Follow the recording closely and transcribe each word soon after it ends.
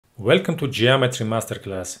Welcome to Geometry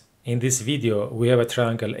Masterclass. In this video, we have a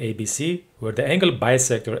triangle ABC where the angle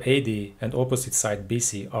bisector AD and opposite side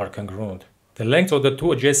BC are congruent. The length of the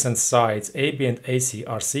two adjacent sides AB and AC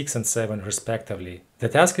are 6 and 7 respectively. The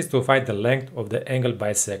task is to find the length of the angle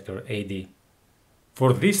bisector AD.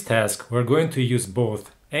 For this task, we're going to use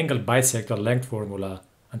both angle bisector length formula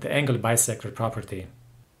and the angle bisector property.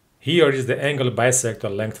 Here is the angle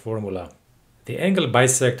bisector length formula. The angle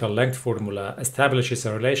bisector length formula establishes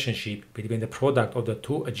a relationship between the product of the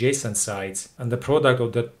two adjacent sides and the product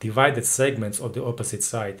of the divided segments of the opposite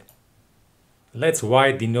side. Let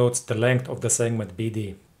y denotes the length of the segment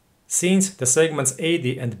BD. Since the segments AD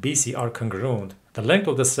and BC are congruent, the length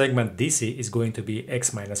of the segment DC is going to be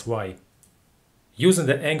x minus y. Using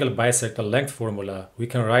the angle bisector length formula, we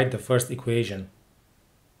can write the first equation.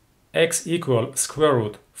 X equal square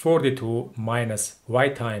root 42 minus y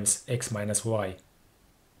times x minus y.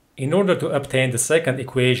 In order to obtain the second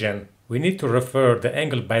equation, we need to refer the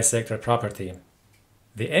angle bisector property.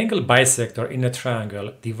 The angle bisector in a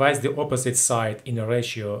triangle divides the opposite side in a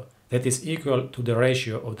ratio that is equal to the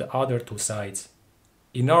ratio of the other two sides.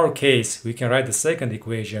 In our case, we can write the second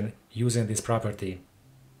equation using this property.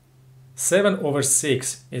 7 over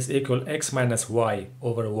 6 is equal x minus y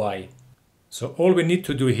over y. So all we need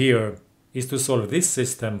to do here is to solve this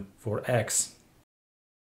system for x.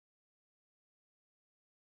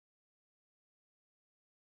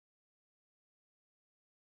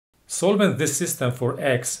 Solving this system for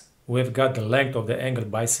x, we've got the length of the angle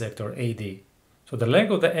bisector AD. So the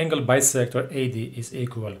length of the angle bisector AD is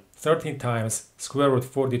equal 13 times square root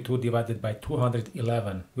 42 divided by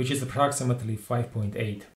 211, which is approximately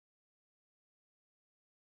 5.8.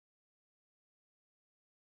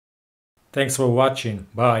 Thanks for watching.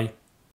 Bye.